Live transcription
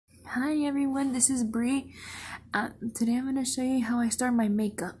Hi everyone, this is Bree. Today I'm going to show you how I start my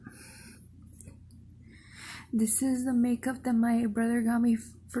makeup. This is the makeup that my brother got me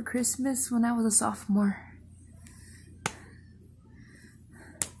for Christmas when I was a sophomore.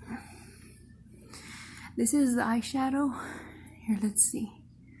 This is the eyeshadow. Here, let's see.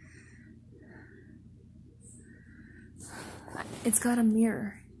 It's got a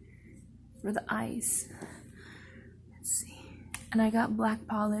mirror for the eyes. Let's see. And I got black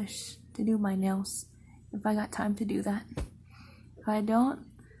polish to do my nails if I got time to do that. If I don't,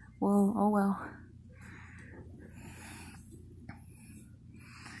 well, oh well.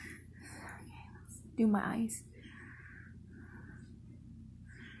 Okay, let's do my eyes.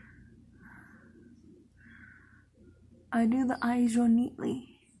 I do the eyes real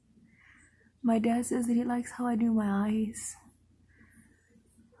neatly. My dad says that he likes how I do my eyes.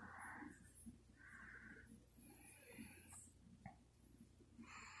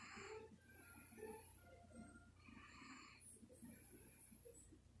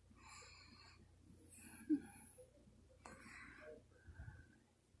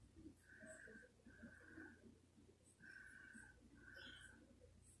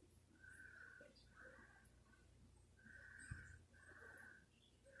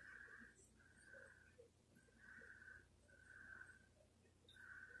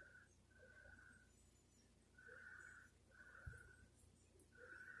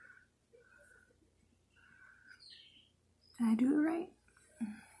 Did I do it right?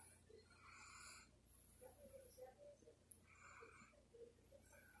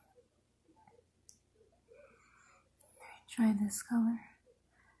 Try this color.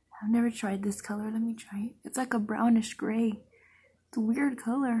 I've never tried this color. Let me try it. It's like a brownish gray. It's a weird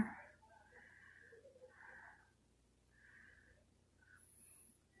color.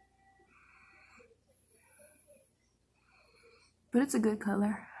 But it's a good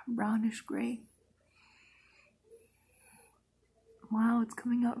color. Brownish gray. Wow, it's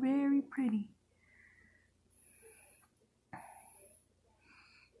coming out very pretty.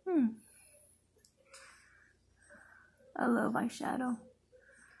 I love eyeshadow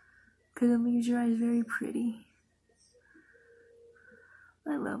because it leaves your eyes very pretty.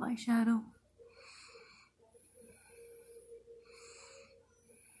 I love eyeshadow.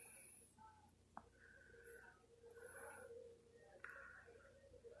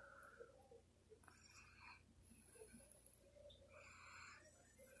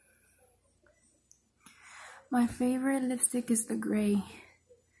 My favorite lipstick is the gray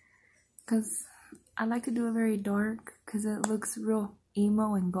because I like to do it very dark because it looks real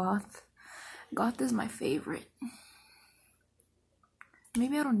emo and goth. Goth is my favorite.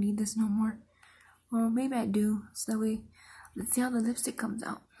 Maybe I don't need this no more. Or maybe I do. So that way, let's see how the lipstick comes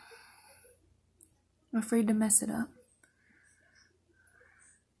out. I'm afraid to mess it up.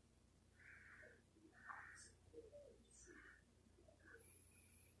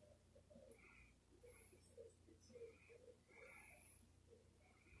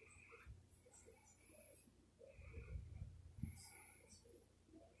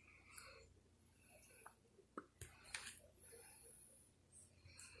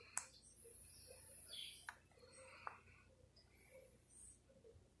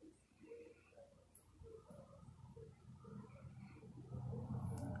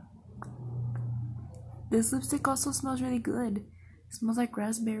 This lipstick also smells really good. It smells like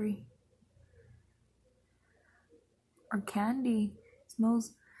raspberry. Or candy. It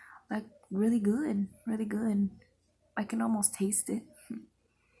smells like really good. Really good. I can almost taste it.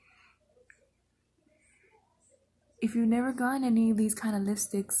 If you've never gotten any of these kind of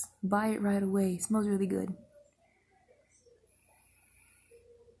lipsticks, buy it right away. It smells really good.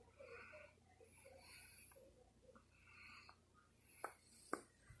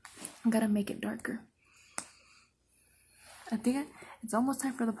 I gotta make it darker. I think it's almost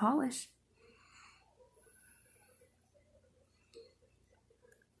time for the polish.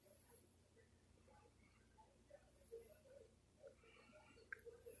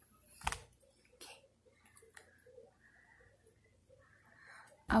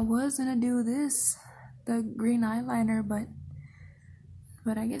 I was gonna do this, the green eyeliner,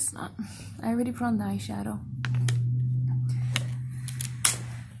 but I guess not. I already put on the eyeshadow.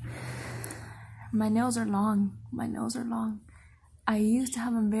 My nails are long. My nails are long. I used to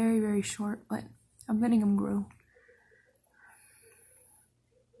have them very, very short, but I'm letting them grow.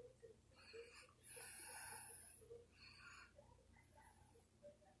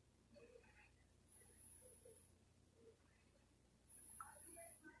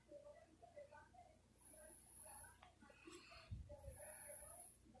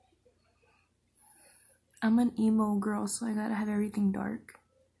 I'm an emo girl, so I gotta have everything dark.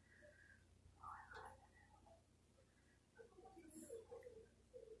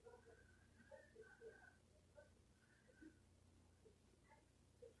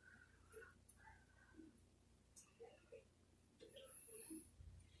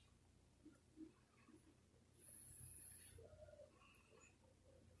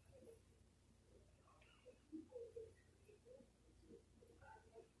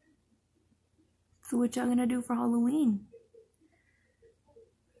 So what y'all gonna do for Halloween?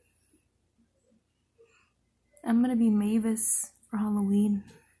 I'm gonna be Mavis for Halloween.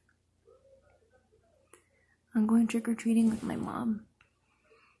 I'm going trick-or-treating with my mom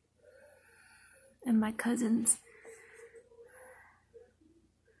and my cousins.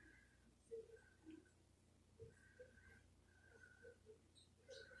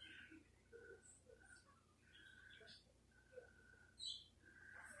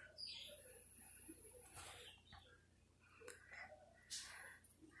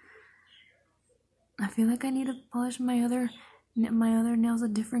 I feel like I need to polish my other nails a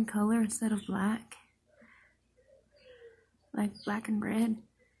different color instead of black. Like black and red.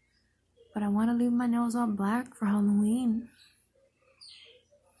 But I want to leave my nails all black for Halloween.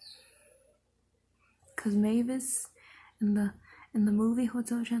 Cause Mavis in the movie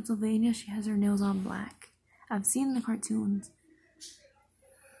Hotel Transylvania, she has her nails all black. I've seen the cartoons.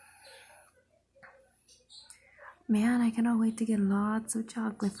 Man, I cannot wait to get lots of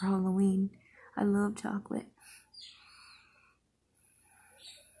chocolate for Halloween. I love chocolate.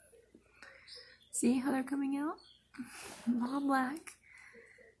 See how they're coming out? All black.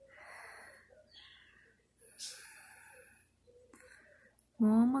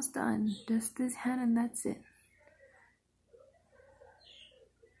 We're almost done. Just this hand and that's it.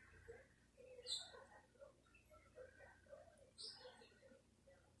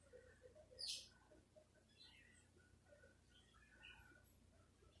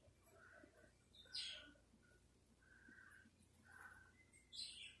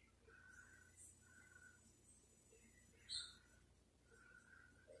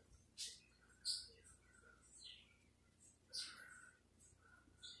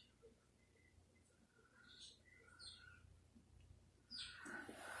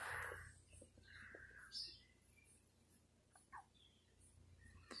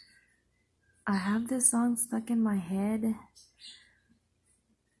 I have this song stuck in my head.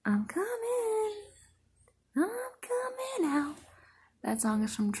 I'm coming out. That song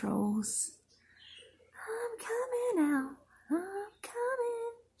is from Trolls. I'm coming out, I'm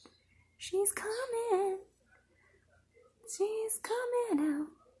coming. She's coming out.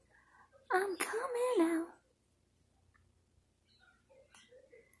 I'm coming out.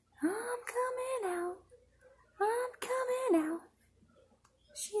 I'm coming out. I'm coming out.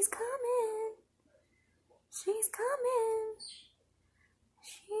 She's coming. She's coming.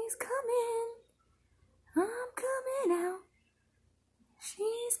 She's coming. I'm coming out.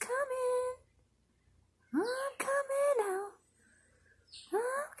 She's coming. I'm coming out.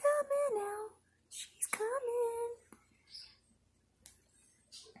 I'm coming out. She's coming.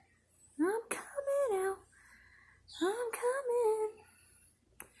 I'm coming out. I'm coming.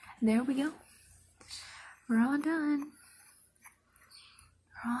 There we go. We're all done.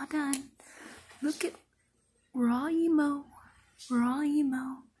 We're all done. Look at, we're all emo. We're all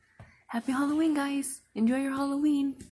emo. Happy Halloween, guys. Enjoy your Halloween.